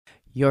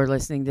You're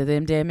listening to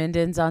Them Damn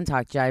Indians on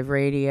Talk Jive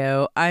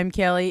Radio. I'm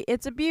Kelly.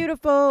 It's a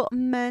beautiful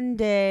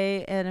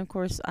Monday. And of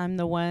course, I'm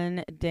the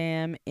one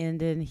damn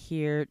Indian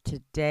here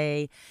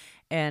today.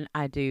 And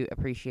I do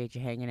appreciate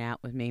you hanging out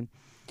with me.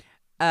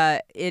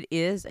 It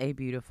is a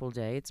beautiful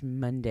day. It's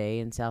Monday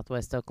in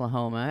Southwest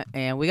Oklahoma.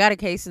 And we got a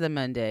case of the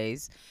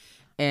Mondays.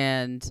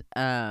 And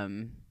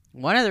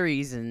one of the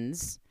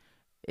reasons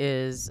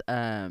is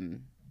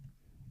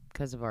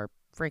because of our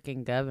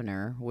freaking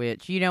governor,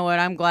 which, you know what,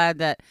 I'm glad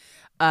that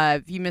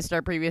if you missed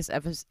our previous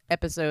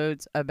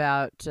episodes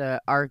about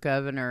our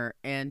governor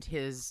and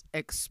his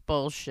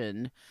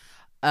expulsion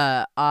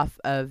off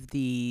of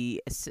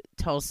the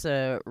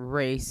Tulsa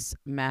Race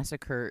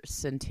Massacre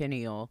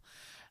Centennial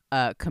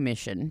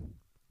Commission,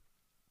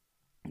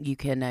 you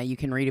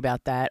can read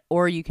about that,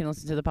 or you can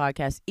listen to the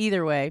podcast.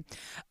 Either way,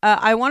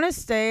 I want to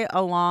stay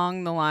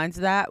along the lines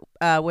of that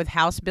with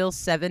House Bill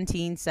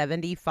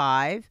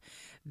 1775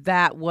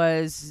 that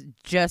was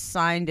just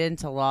signed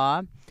into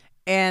law.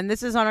 And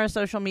this is on our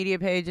social media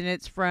page, and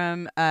it's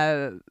from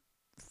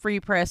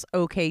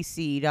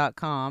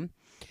freepressokc.com.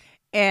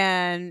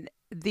 And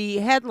the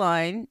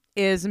headline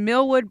is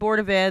Millwood Board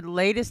of Ed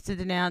latest to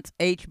denounce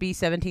HB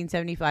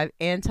 1775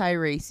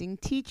 anti-racing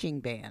teaching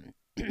ban.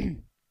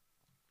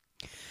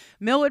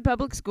 Millwood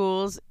Public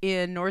Schools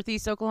in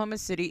Northeast Oklahoma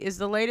City is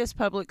the latest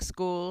public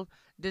school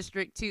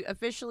district to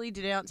officially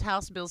denounce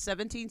House Bill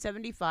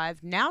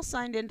 1775, now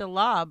signed into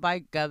law by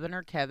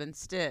Governor Kevin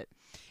Stitt.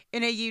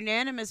 In a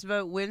unanimous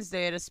vote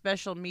Wednesday at a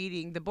special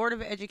meeting, the Board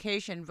of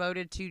Education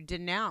voted to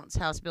denounce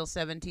House Bill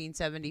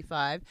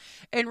 1775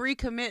 and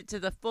recommit to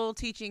the full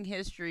teaching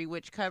history,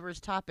 which covers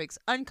topics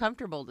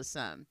uncomfortable to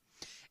some.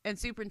 And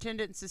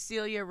Superintendent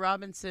Cecilia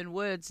Robinson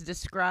Woods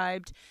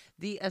described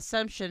the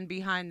assumption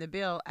behind the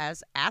bill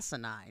as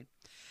asinine.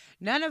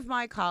 None of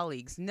my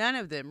colleagues, none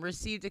of them,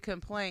 received a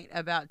complaint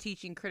about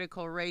teaching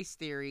critical race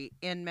theory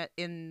in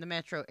the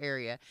metro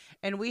area,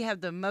 and we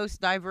have the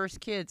most diverse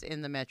kids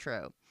in the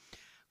metro.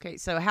 Okay,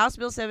 so House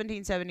Bill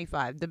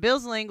 1775. The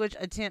bill's language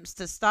attempts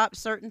to stop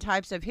certain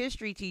types of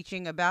history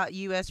teaching about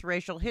U.S.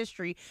 racial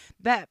history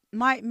that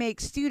might make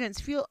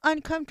students feel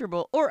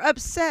uncomfortable or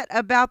upset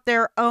about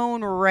their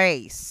own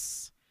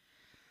race.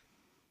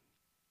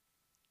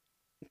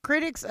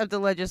 Critics of the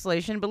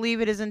legislation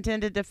believe it is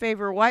intended to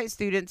favor white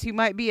students who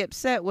might be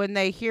upset when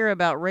they hear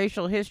about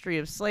racial history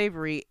of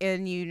slavery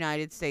in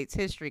United States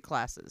history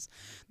classes.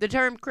 The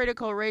term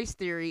critical race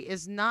theory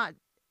is not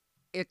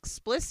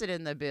explicit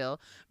in the bill,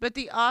 but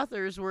the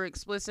authors were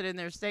explicit in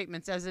their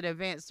statements as it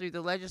advanced through the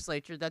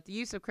legislature that the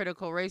use of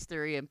critical race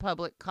theory in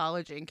public,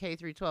 college, and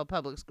K-12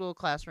 public school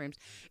classrooms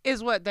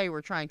is what they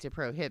were trying to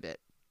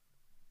prohibit.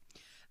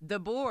 The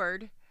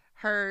board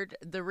heard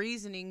the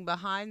reasoning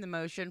behind the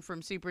motion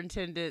from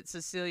Superintendent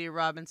Cecilia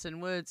Robinson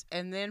Woods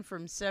and then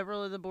from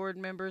several of the board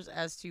members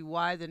as to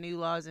why the new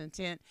law's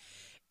intent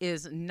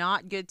is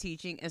not good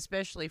teaching,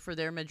 especially for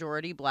their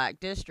majority black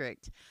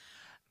district.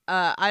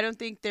 I don't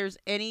think there's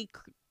any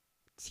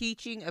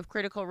teaching of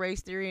critical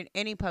race theory in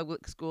any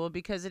public school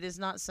because it is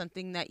not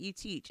something that you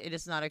teach. It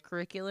is not a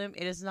curriculum.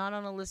 It is not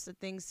on a list of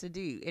things to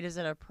do. It is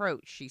an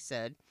approach, she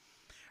said.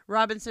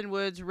 Robinson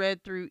Woods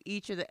read through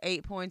each of the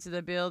 8 points of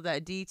the bill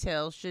that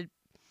details should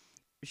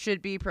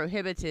be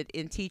prohibited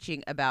in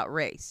teaching about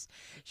race.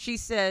 She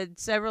said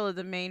several of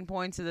the main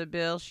points of the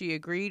bill she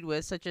agreed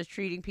with, such as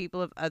treating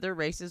people of other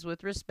races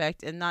with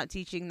respect and not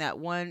teaching that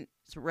one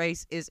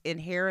race is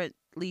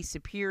inherently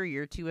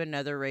superior to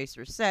another race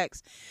or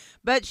sex.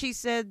 But she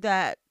said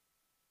that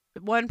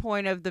one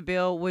point of the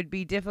bill would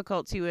be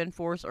difficult to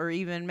enforce or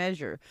even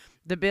measure.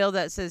 The bill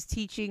that says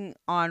teaching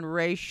on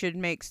race should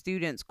make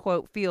students,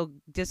 quote, feel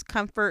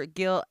discomfort,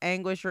 guilt,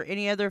 anguish, or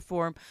any other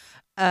form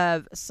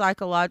of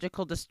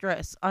psychological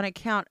distress on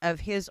account of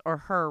his or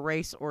her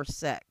race or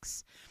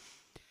sex.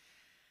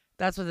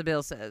 That's what the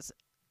bill says.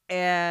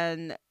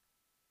 And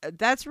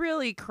that's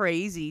really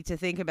crazy to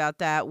think about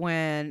that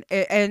when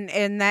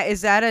and that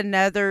is that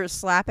another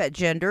slap at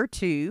gender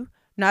too.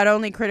 Not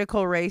only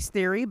critical race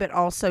theory, but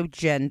also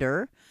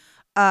gender.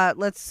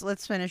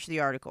 Let's finish the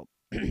article.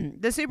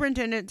 The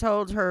superintendent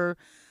told of her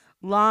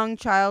long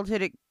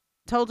childhood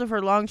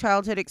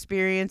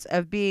experience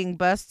of being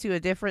bused to a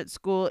different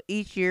school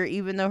each year,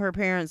 even though her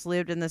parents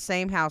lived in the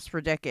same house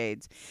for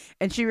decades.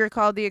 And she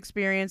recalled the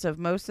experience of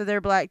most of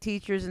their black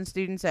teachers and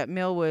students at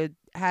Millwood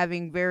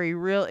having very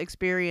real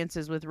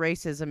experiences with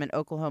racism in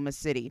Oklahoma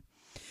City.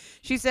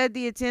 She said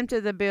the attempt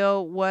of the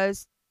bill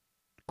was,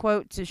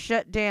 quote, to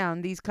shut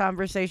down these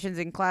conversations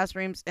in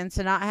classrooms and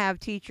to not have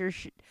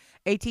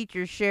a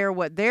teacher share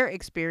what their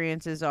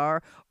experiences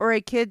are or a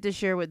kid to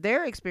share what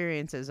their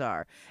experiences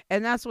are.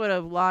 And that's what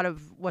a lot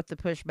of what the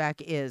pushback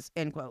is,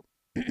 end quote.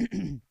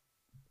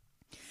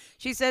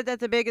 She said that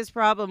the biggest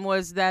problem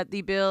was that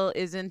the bill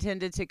is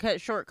intended to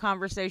cut short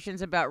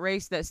conversations about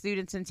race that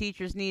students and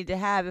teachers need to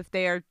have if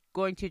they are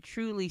going to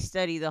truly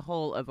study the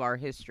whole of our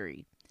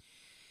history.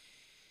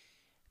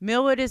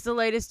 Millwood is the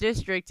latest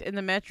district in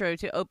the metro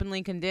to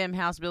openly condemn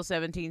House Bill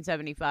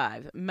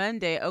 1775.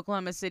 Monday,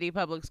 Oklahoma City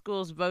Public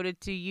Schools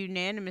voted to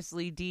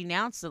unanimously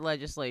denounce the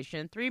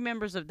legislation. 3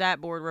 members of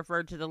that board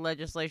referred to the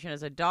legislation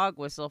as a dog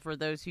whistle for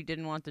those who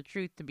didn't want the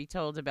truth to be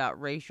told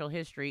about racial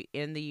history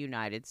in the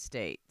United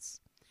States.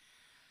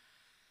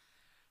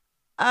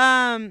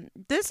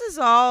 This is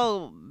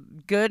all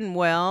good and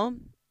well,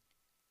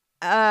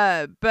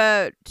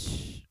 but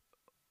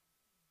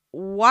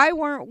why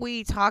weren't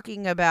we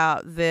talking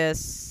about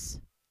this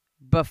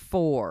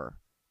before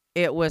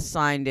it was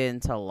signed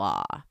into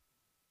law?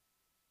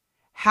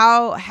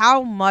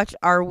 How much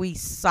are we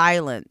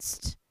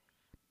silenced?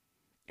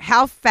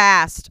 How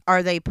fast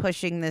are they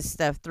pushing this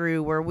stuff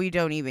through where we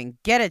don't even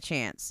get a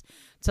chance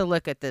to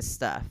look at this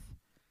stuff?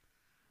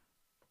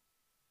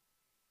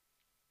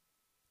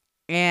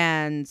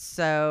 And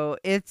so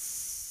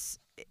it's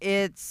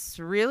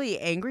really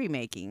angry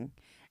making.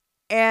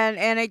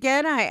 And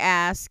again, I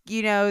ask,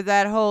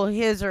 that whole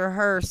his or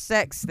her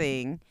sex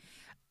thing,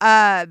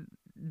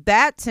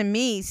 that to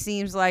me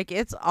seems like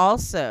it's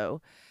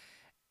also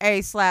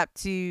a slap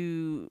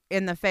in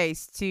the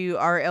face to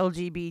our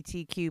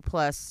LGBTQ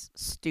plus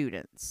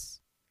students.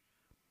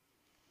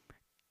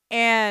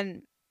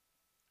 And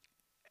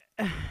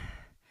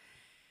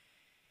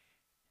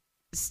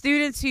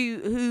students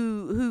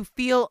who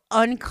feel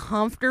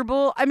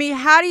uncomfortable. I mean,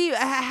 how do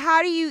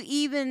you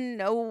even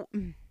know?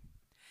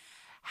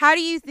 How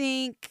do you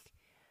think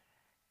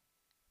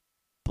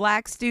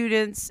black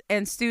students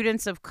and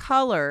students of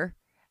color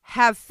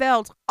have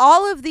felt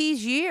all of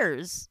these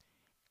years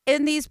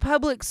in these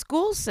public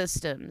school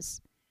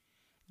systems?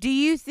 Do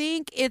you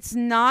think it's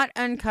not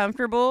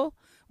uncomfortable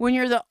when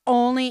you're the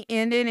only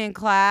Indian in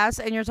class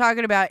and you're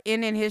talking about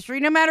Indian history,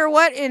 no matter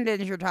what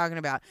Indians you're talking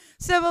about?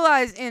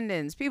 Civilized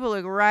Indians, people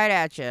look right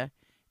at you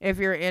if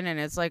you're Indian.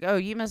 It's like, oh,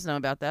 you must know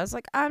about that. It's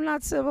like, I'm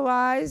not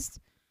civilized.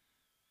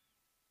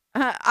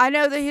 I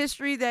know the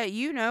history that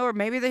you know, or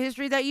maybe the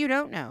history that you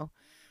don't know.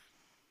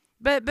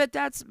 But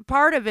that's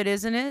part of it,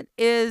 isn't it?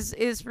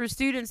 Is for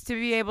students to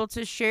be able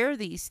to share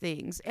these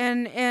things.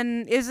 And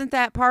isn't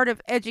that part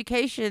of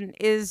education,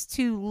 is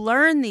to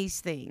learn these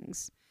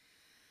things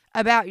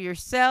about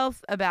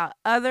yourself, about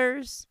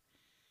others?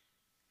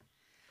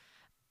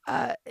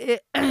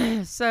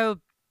 So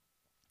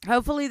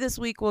hopefully this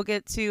week we'll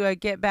get to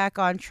get back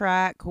on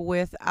track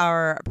with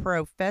our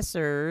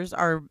professors,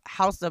 our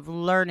House of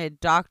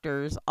Learned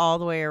Doctors, all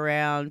the way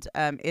around.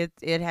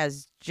 It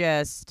has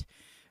just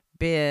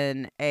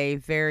been a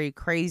very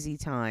crazy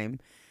time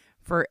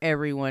for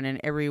everyone,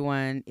 and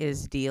everyone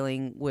is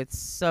dealing with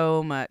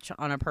so much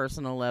on a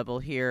personal level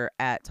here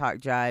at Talk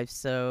Jive.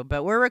 So,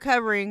 but we're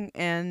recovering,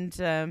 and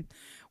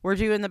we're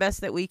doing the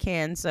best that we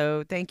can.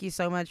 So thank you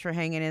so much for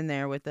hanging in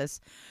there with us.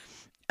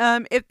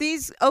 If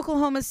these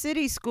Oklahoma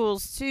City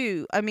schools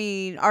too, I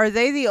mean, are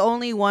they the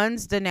only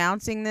ones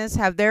denouncing this?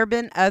 Have there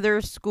been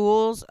other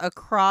schools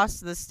across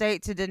the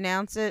state to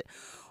denounce it?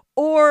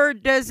 Or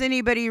does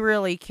anybody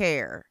really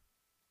care?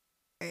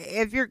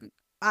 If you're,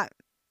 I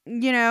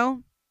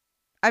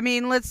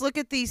mean, let's look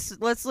at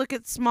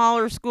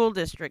smaller school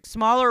districts,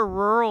 smaller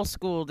rural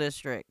school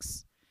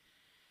districts.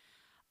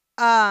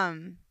 Does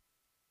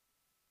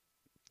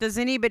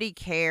anybody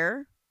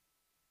care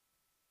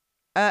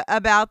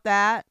about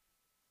that?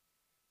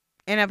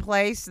 In a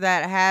place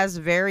that has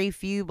very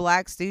few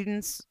black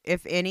students,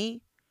 if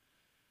any,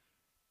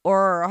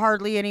 or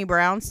hardly any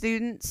brown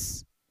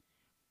students?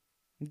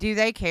 Do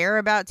they care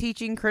about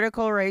teaching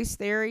critical race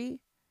theory?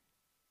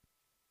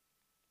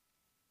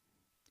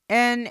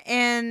 And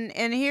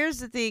here's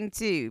the thing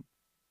too.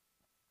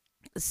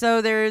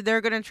 So they're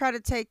going to try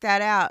to take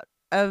that out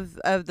of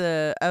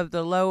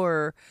the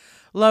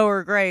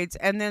lower grades,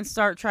 and then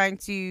start trying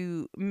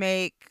to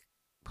make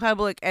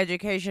public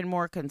education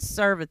more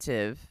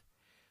conservative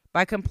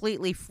by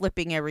completely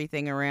flipping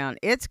everything around.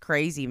 It's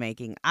crazy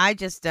making. I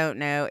just don't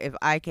know if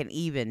I can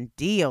even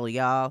deal,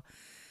 y'all,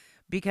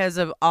 because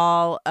of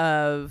all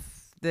of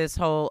this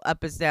whole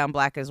up is down,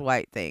 black is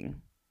white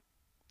thing,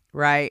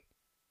 right?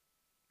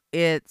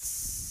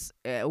 It's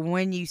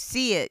when you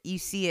see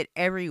it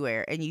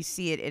everywhere, and you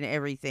see it in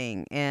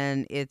everything,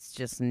 and it's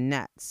just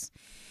nuts.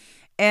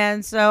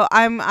 And so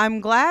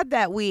I'm glad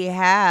that we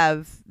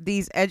have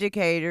these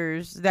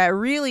educators that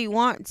really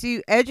want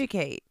to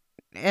educate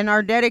and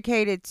are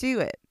dedicated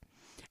to it.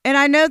 And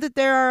I know that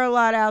there are a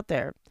lot out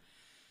there.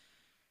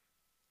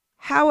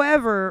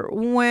 However,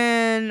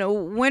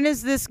 when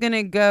is this going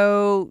to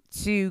go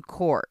to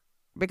court?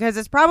 Because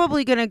it's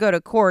probably going to go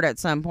to court at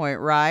some point,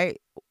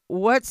 right?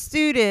 What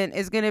student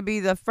is going to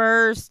be the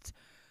first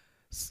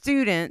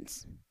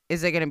student?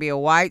 Is it going to be a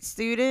white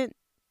student?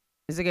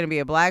 Is it going to be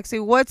a black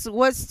student?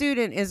 What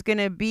student is going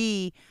to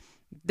be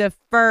the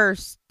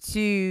first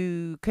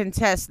to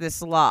contest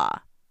this law?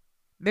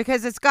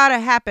 Because it's got to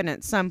happen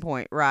at some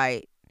point,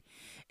 right?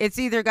 It's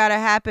either got to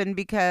happen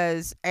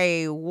because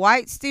a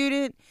white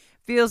student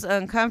feels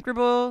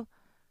uncomfortable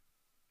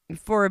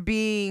for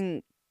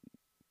being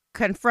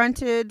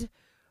confronted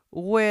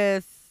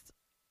with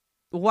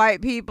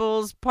white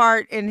people's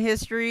part in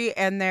history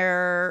and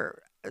their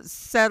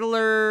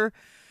settler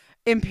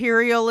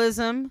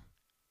imperialism.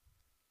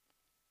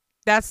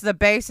 That's the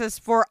basis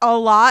for a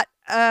lot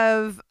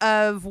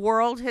of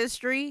world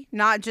history,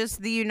 not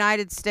just the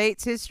United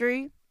States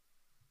history.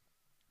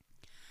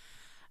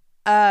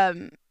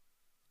 Um,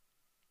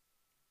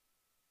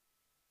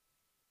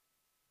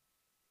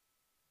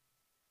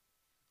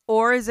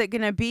 or is it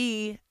going to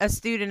be a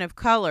student of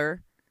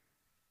color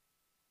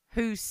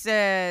who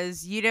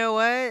says, you know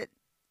what?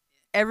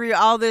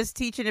 All this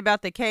teaching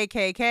about the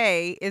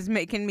KKK is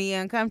making me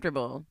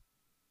uncomfortable.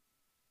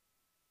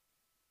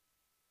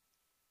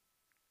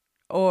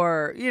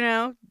 Or,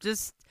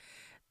 just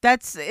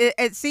that's it,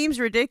 it seems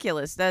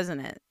ridiculous, doesn't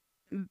it?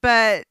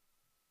 But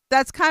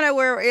that's kind of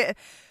where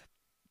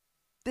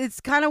it's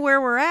kind of where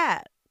we're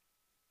at.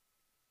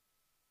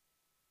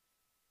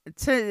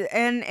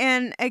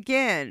 And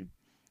again,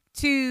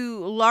 to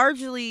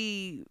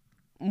largely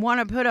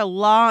want to put a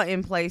law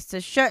in place to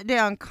shut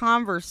down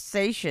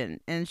conversation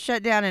and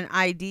shut down an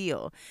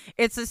ideal.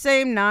 It's the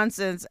same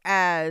nonsense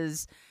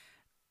as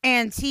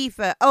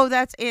Antifa. Oh,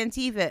 that's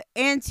Antifa.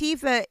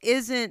 Antifa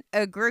isn't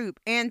a group.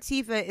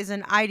 Antifa is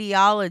an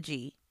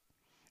ideology.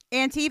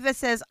 Antifa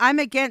says, I'm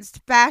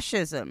against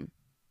fascism,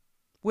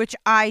 which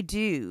I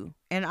do.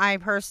 And I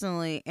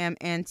personally am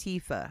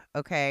Antifa,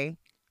 okay?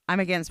 I'm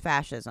against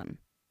fascism.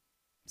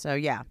 So,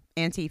 yeah,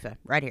 Antifa,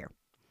 right here.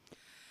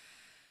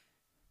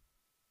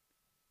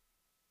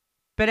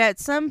 But at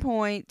some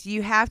point,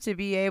 you have to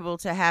be able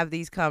to have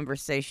these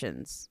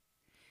conversations.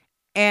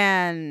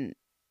 And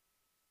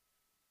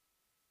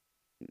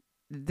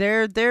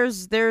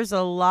there's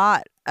a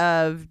lot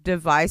of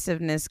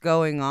divisiveness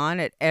going on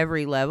at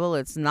every level.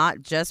 It's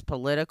not just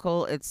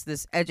political. It's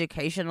this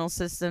educational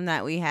system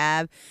that we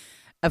have.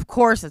 Of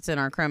course, it's in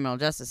our criminal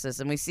justice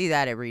system. We see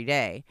that every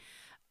day.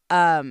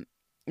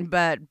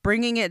 But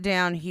bringing it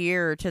down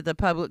here to the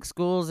public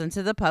schools and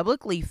to the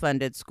publicly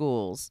funded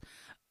schools,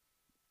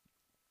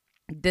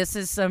 this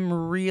is some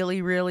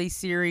really, really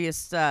serious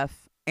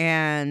stuff.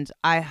 And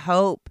I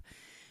hope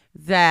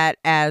that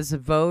as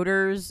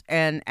voters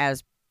and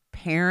as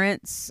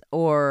parents,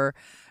 or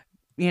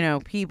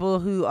people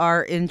who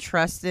are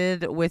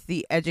entrusted with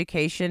the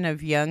education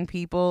of young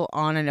people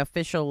on an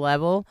official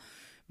level,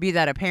 be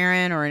that a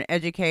parent or an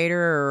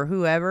educator or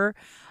whoever,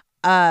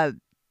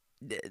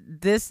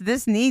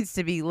 this needs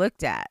to be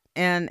looked at.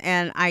 And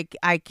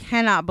I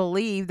cannot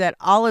believe that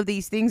all of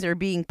these things are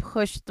being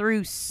pushed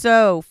through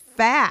so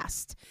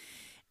fast,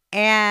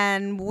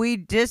 and we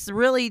just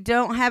really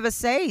don't have a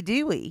say,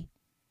 do we?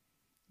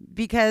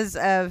 Because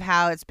of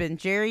how it's been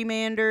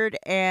gerrymandered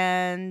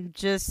and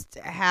just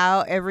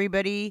how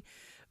everybody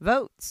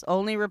votes.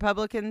 Only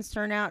Republicans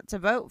turn out to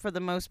vote for the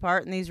most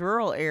part in these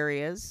rural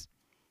areas.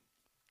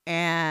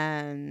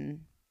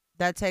 And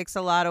that takes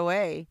a lot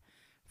away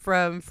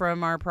from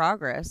our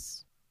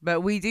progress.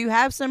 But we do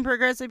have some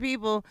progressive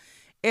people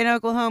in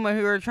Oklahoma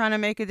who are trying to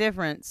make a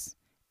difference.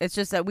 It's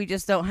just that we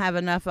just don't have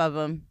enough of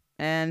them.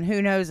 And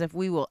who knows if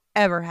we will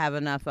ever have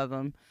enough of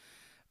them.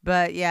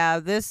 But yeah,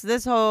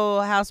 this whole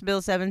House Bill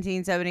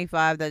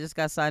 1775 that just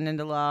got signed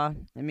into law,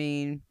 I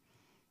mean,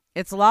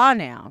 it's law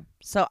now.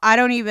 So I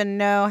don't even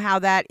know how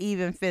that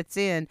even fits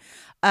in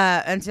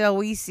until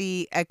we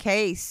see a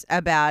case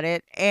about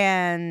it.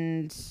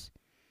 And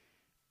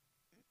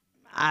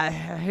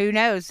who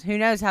knows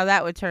how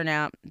that would turn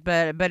out,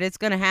 but it's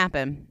going to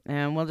happen,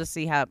 and we'll just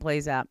see how it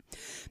plays out.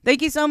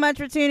 Thank you so much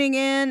for tuning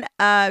in.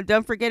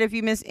 Don't forget, if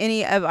you miss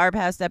any of our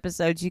past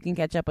episodes, you can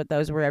catch up with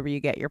those wherever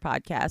you get your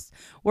podcasts.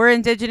 We're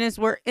Indigenous,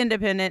 we're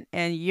independent,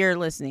 and you're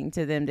listening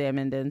to Them Damn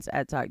Indians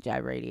at Talk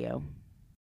Jive Radio.